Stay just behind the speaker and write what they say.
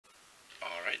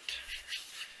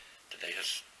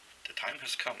the time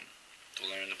has come to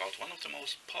learn about one of the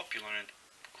most popular and,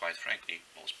 quite frankly,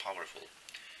 most powerful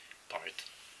part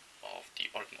of the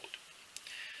org mode.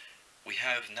 We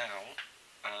have now,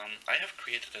 I have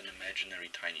created an imaginary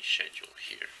tiny schedule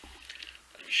here.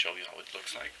 Let me show you how it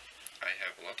looks like. I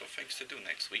have a lot of things to do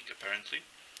next week, apparently.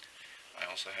 I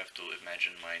also have to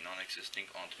imagine my non-existing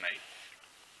Aunt May.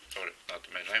 Or, not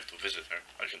imagine, I have to visit her.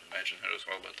 I can imagine her as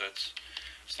well, but that's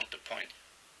not the point.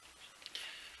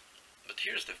 But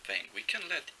here's the thing, we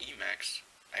can let Emacs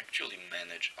actually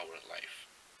manage our life.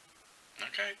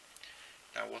 Okay?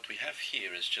 Now what we have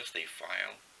here is just a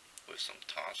file with some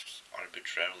tasks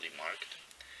arbitrarily marked.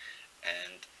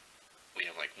 And we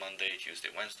have like Monday,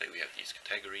 Tuesday, Wednesday, we have these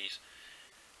categories.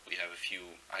 We have a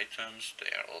few items,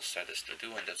 they are all set as to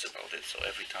do, and that's about it. So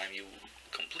every time you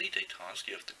complete a task,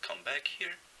 you have to come back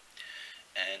here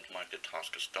and mark the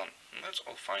task as done. And that's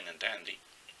all fine and dandy.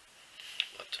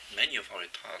 But many of our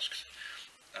tasks,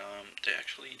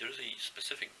 there's a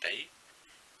specific day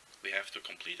we have to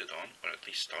complete it on, or at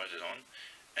least start it on,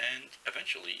 and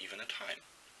eventually even a time.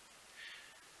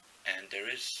 And there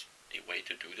is a way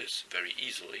to do this very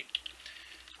easily.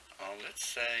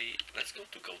 Let's go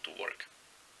to work.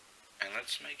 And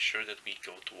let's make sure that we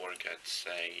go to work at,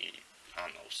 say, I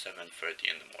don't know, 7:30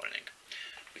 in the morning.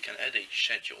 We can add a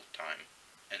scheduled time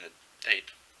and a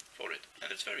date for it,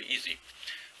 and it's very easy.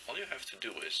 All you have to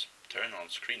do is turn on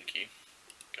screen key,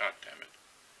 god damn it,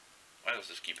 why does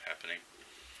this keep happening,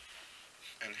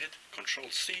 and hit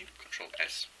Ctrl C, Ctrl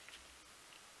S.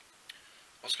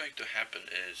 What's going to happen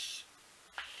is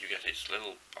you get this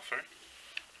little buffer,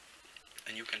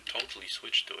 and you can totally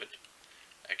switch to it.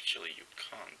 Actually, you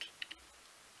can't.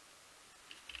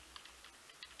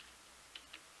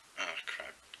 Ah,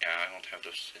 crap. Yeah, I don't have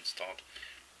this installed.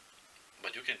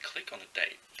 But you can click on the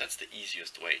day. That's the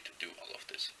easiest way to do all of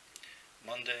this.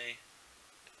 Monday,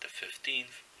 the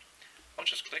 15th. I'll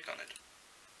just click on it.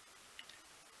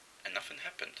 And nothing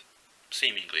happened.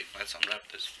 Seemingly. Let's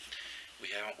unwrap this. We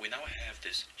now have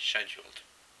this scheduled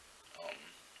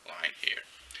line here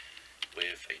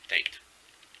with a date.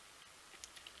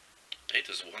 Date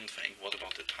is one thing. What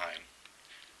about the time?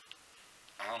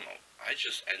 I don't know. I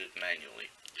just edit manually.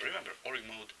 Remember, org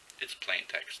mode, it's plain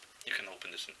text. You can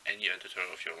open this in any editor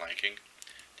of your liking,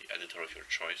 the editor of your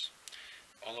choice.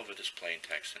 All over this plain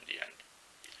text in the end.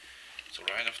 So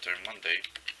right after Monday,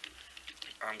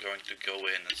 I'm going to go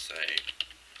in and say,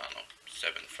 I don't know,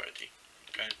 7:30.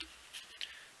 Okay?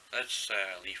 Let's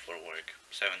leave for work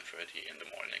 7:30 in the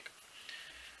morning.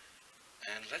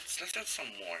 And let's add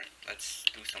some more. Let's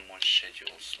do some more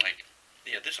schedules. Like,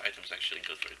 yeah, this item is actually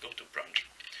good for it. Go to brunch.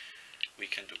 We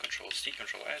can do Ctrl C,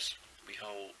 Ctrl S. We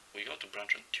go to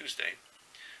brunch on Tuesday.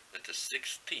 That's the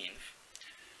 16th.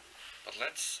 But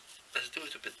let's do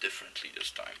it a bit differently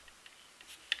this time.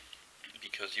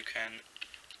 Because you can...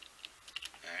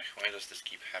 why does this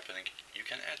keep happening? You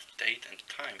can add date and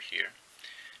time here.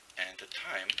 And the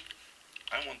time,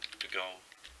 I want to go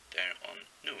there on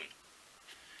noon.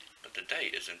 But the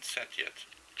day isn't set yet.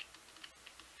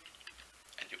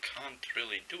 And you can't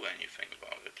really do anything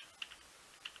about it.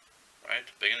 Right?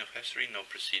 Beginning of history, no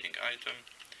preceding item.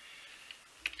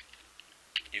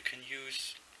 You can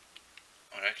use,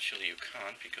 or actually you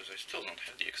can't, because I still don't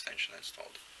have the extension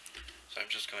installed. So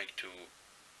I'm just going to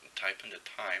type in the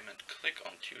time and click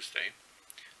on Tuesday,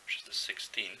 which is the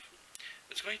 16th.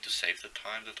 It's going to save the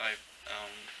time that I've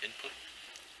input.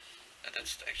 And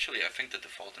that's actually, I think, the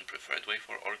default and preferred way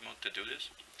for org mode to do this.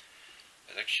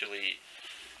 It actually,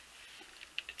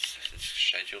 it's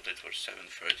scheduled it for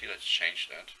 7:30. Let's change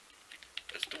that.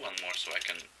 Let's do one more so I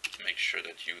can make sure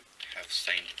that you have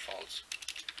same defaults.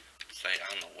 Say, I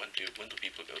don't know, when do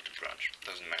people go to brunch?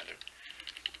 Doesn't matter.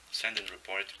 Send in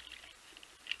report.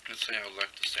 Let's say I would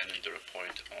like to send in the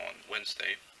report on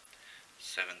Wednesday,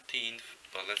 17th.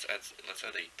 But let's add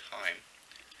a time.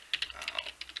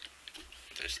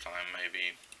 This time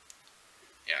maybe.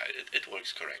 Yeah, it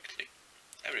works correctly.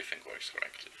 Everything works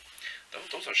correctly.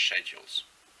 Those are schedules.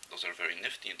 Those are very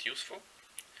nifty and useful.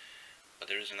 But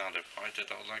there is another part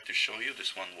that I would like to show you.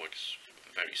 This one works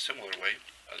a very similar way.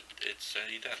 It's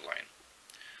a deadline.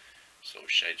 So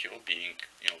schedule being,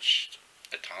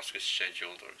 a task is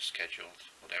scheduled or scheduled,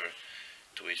 whatever,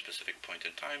 to a specific point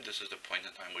in time. This is the point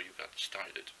in time where you got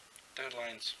started.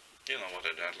 Deadlines, you know what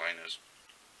a deadline is.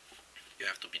 You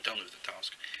have to be done with the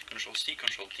task. Ctrl C,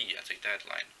 Ctrl D as a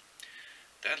deadline.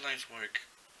 Deadlines work,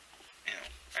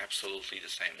 absolutely the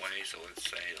same way. So let's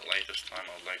say the latest time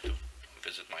I would like to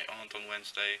visit my aunt on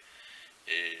Wednesday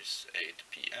is 8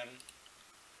 p.m.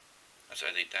 Let's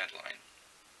add a deadline.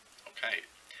 Okay.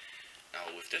 Now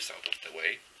with this out of the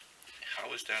way,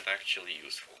 how is that actually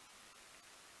useful?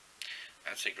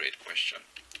 That's a great question.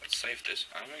 Let's save this.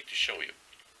 I'm going to show you.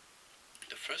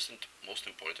 The first and most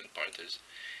important part is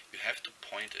you have to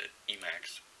point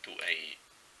Emacs to a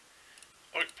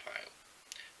org file.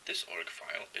 This org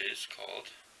file is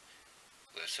called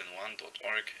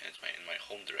lesson1.org and it's in my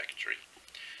home directory.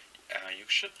 You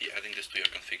should be adding this to your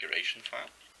configuration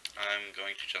file. I'm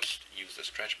going to just use the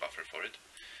scratch buffer for it.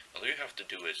 All you have to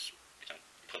do is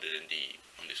put it in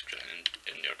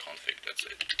your config. That's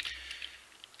it.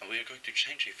 And we are going to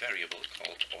change a variable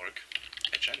called org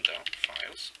agenda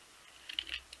files,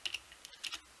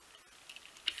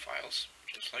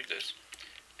 just like this.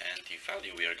 And the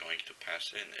value we are going to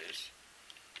pass in is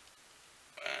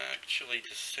actually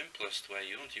the simplest way.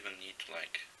 You don't even need to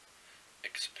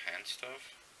expand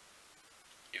stuff.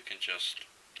 You can just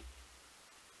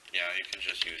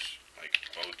use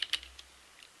quote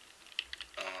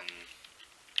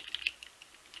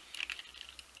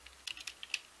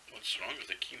what's wrong with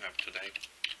the key map today?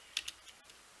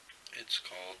 It's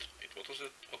called, what was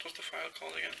the file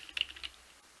called again?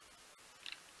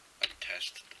 A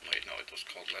test, wait no, it was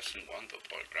called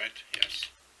lesson1.org, right?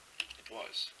 Yes, it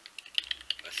was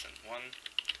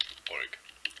lesson1.org.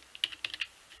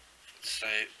 Let's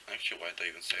say, actually why did I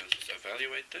even say, let's just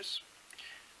evaluate this.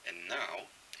 And now,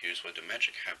 here's where the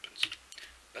magic happens.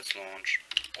 Let's launch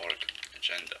org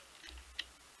agenda.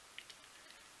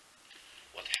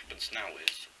 What happens now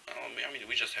is,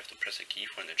 we just have to press a key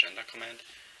for an agenda command.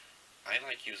 I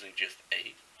like using just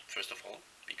A, first of all,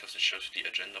 because it shows the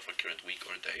agenda for current week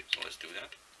or day, so let's do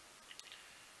that.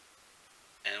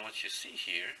 And what you see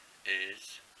here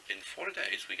is, in 4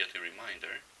 days we get a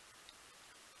reminder,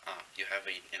 you have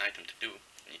an item to do,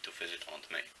 you need to visit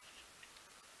Aunt May.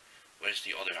 Where's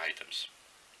the other items?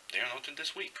 They are not in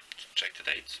this week, so check the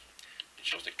dates. It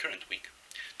shows the current week.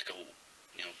 To go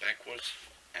backwards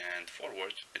and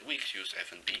forward, in weeks use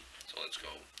F and B, so let's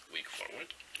go week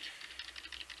forward.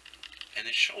 And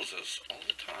it shows us all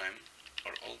the time,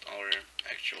 or all our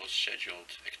actual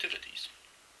scheduled activities.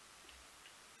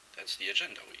 That's the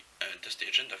agenda that's the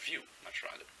agenda view, much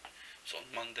rather. So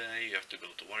on Monday you have to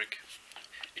go to work.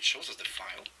 It shows us the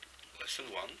file,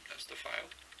 lesson1, that's the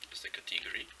file, that's the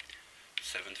category,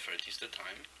 7:30 is the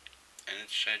time, and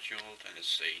it's scheduled and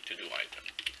it's a to-do item.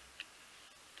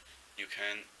 You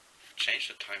can change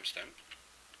the timestamp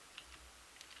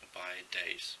by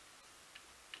days,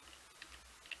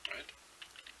 right?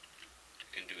 You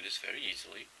can do this very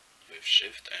easily with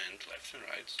shift and left and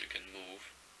right, so you can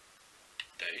move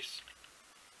days.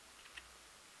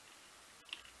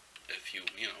 If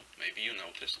maybe you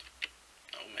noticed,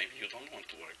 maybe you don't want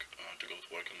to go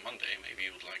to work on Monday, maybe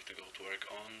you would like to go to work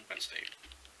on Wednesday.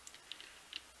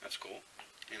 That's cool.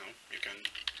 You can,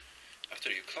 after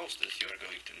you close this, you are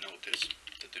going to notice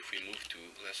that if we move to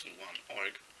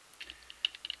lesson1.org,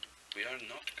 we are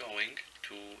not going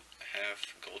to have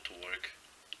go to work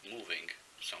moving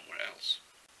somewhere else.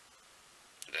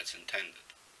 That's intended.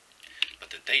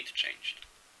 But the date changed,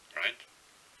 right?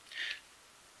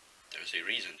 There's a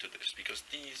reason to this, because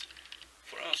these,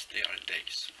 for us, they are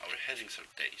days. Our headings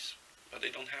are days, but they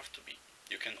don't have to be.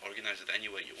 You can organize it any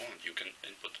way you want. You can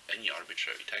input any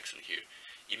arbitrary text in here.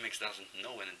 Emacs doesn't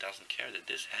know and it doesn't care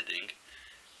that this heading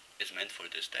is meant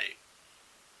for this day.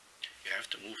 You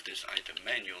have to move this item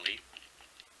manually,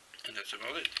 and that's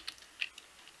about it.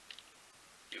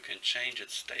 You can change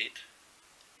its state,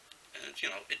 and it's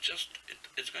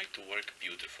going to work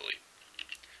beautifully.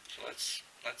 So let's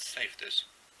save this.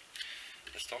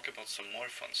 Let's talk about some more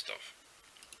fun stuff,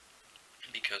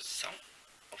 because some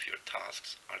of your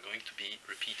tasks are going to be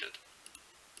repeated.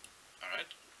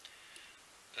 Alright?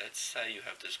 Let's say you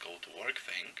have this go to work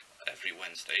thing every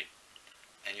Wednesday,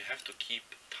 and you have to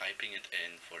keep typing it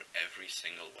in for every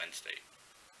single Wednesday.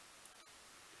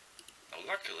 Now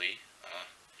luckily,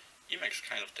 Emacs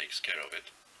kind of takes care of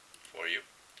it for you.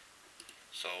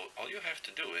 So all you have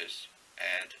to do is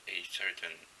add a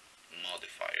certain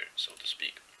modifier, so to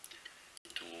speak,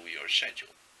 to your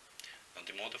schedule. Now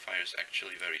the modifier is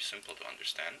actually very simple to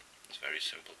understand. It's very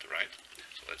simple to write.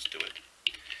 So let's do it.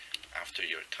 After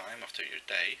your time, after your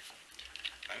day,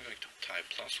 I'm going to type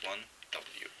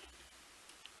 +1W.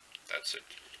 That's it.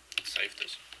 Let's save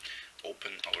this.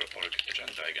 Open our org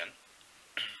agenda again.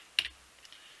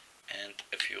 And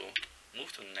if you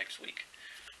move to the next week,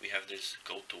 we have this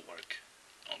go to work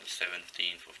on the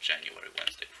 17th of January,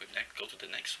 Wednesday. If we go to the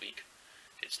next week,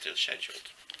 it's still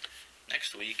scheduled.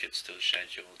 Next week it's still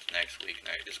scheduled. Next week,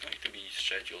 it's going to be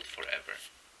scheduled forever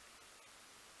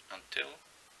until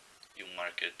you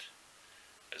mark it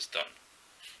as done.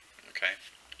 Okay?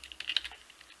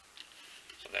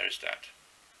 So there is that.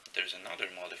 There's another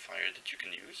modifier that you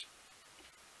can use.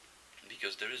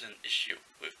 because there is an issue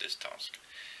with this task.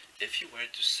 If you were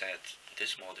to set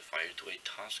this modifier to a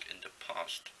task in the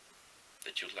past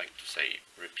that you'd like to say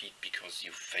repeat because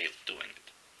you failed doing it,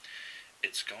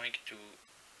 it's going to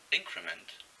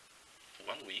increment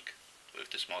 1 week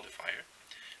with this modifier,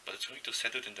 but it's going to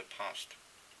set it in the past.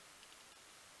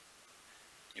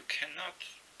 You cannot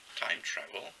time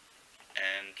travel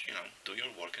and, do your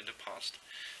work in the past.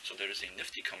 So there is a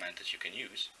nifty command that you can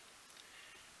use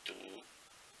to,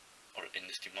 or a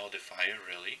nifty modifier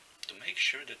really, to make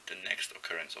sure that the next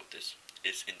occurrence of this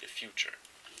is in the future.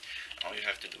 All you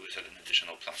have to do is add an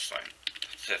additional plus sign.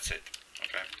 That's it.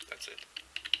 Okay, that's it.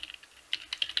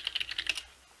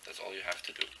 That's all you have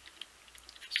to do.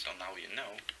 So now you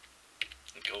know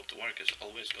go to work is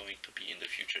always going to be in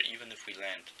the future, even if we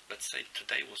land, let's say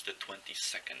today was the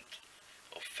 22nd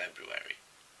of February.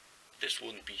 This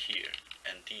wouldn't be here,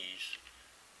 and these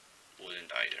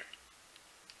wouldn't either.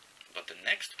 But the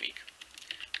next week,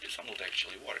 this one would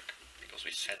actually work, because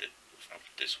we set it up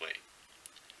this way.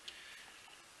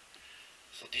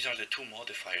 So these are the two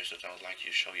modifiers that I would like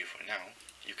to show you for now.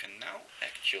 You can now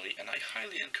actually, and I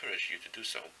highly encourage you to do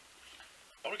so,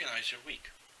 organize your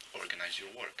week, organize your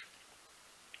work.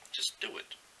 Just do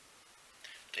it.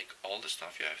 Take all the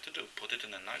stuff you have to do, put it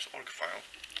in a nice org file.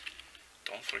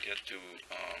 Don't forget to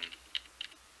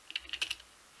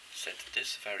set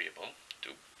this variable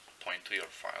to point to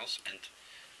your files, and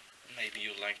maybe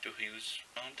you'd like to use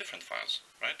different files,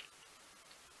 right?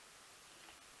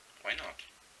 Why not?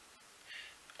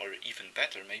 Or even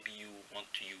better, maybe you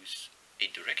want to use a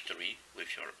directory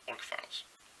with your org files.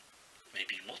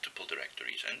 Maybe multiple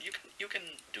directories, and you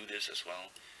can do this as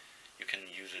well. You can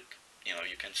use it,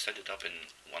 you can set it up in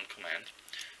one command.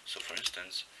 So for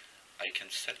instance, I can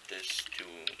set this to,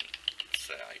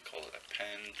 say I call it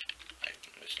append, I'm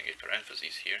missing a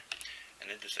parenthesis here, and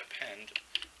in this append,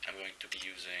 I'm going to be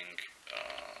using,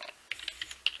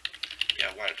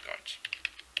 wildcards.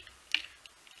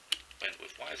 And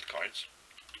with wildcards,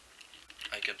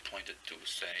 I can point it to,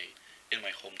 say, in my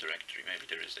home directory, maybe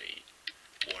there is a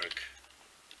org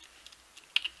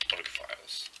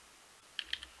files.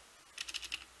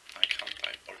 I can't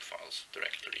type org files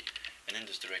directory, and in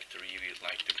this directory we'd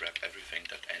like to grab everything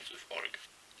that ends with org.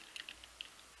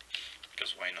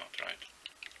 Because why not, right?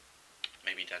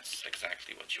 Maybe that's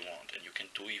exactly what you want, and you can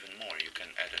do even more. You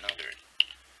can add another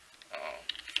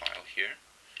file here,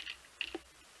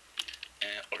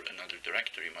 or another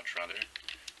directory much rather,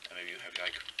 and maybe you have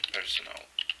like personal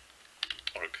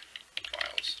org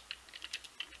files.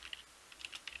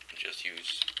 And just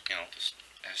use, this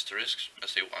asterisk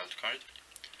as a wildcard.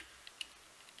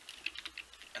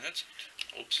 And that's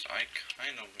it. Oops, I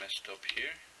kind of messed up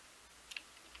here.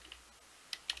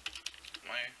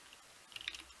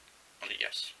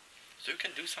 Yes. So you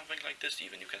can do something like this.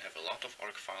 Even you can have a lot of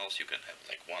org files. You can have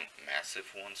like one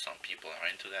massive one. Some people are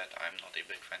into that. I'm not a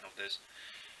big fan of this.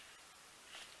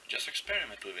 Just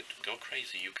experiment with it. Go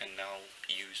crazy. You can now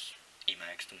use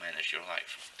Emacs to manage your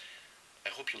life.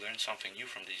 I hope you learned something new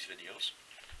from these videos.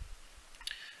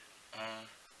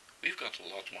 We've got a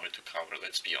lot more to cover,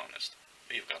 let's be honest.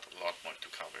 We've got a lot more to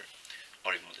cover.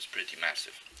 Org mode is pretty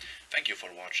massive. Thank you for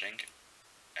watching,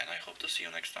 and I hope to see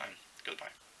you next time.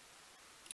 Goodbye.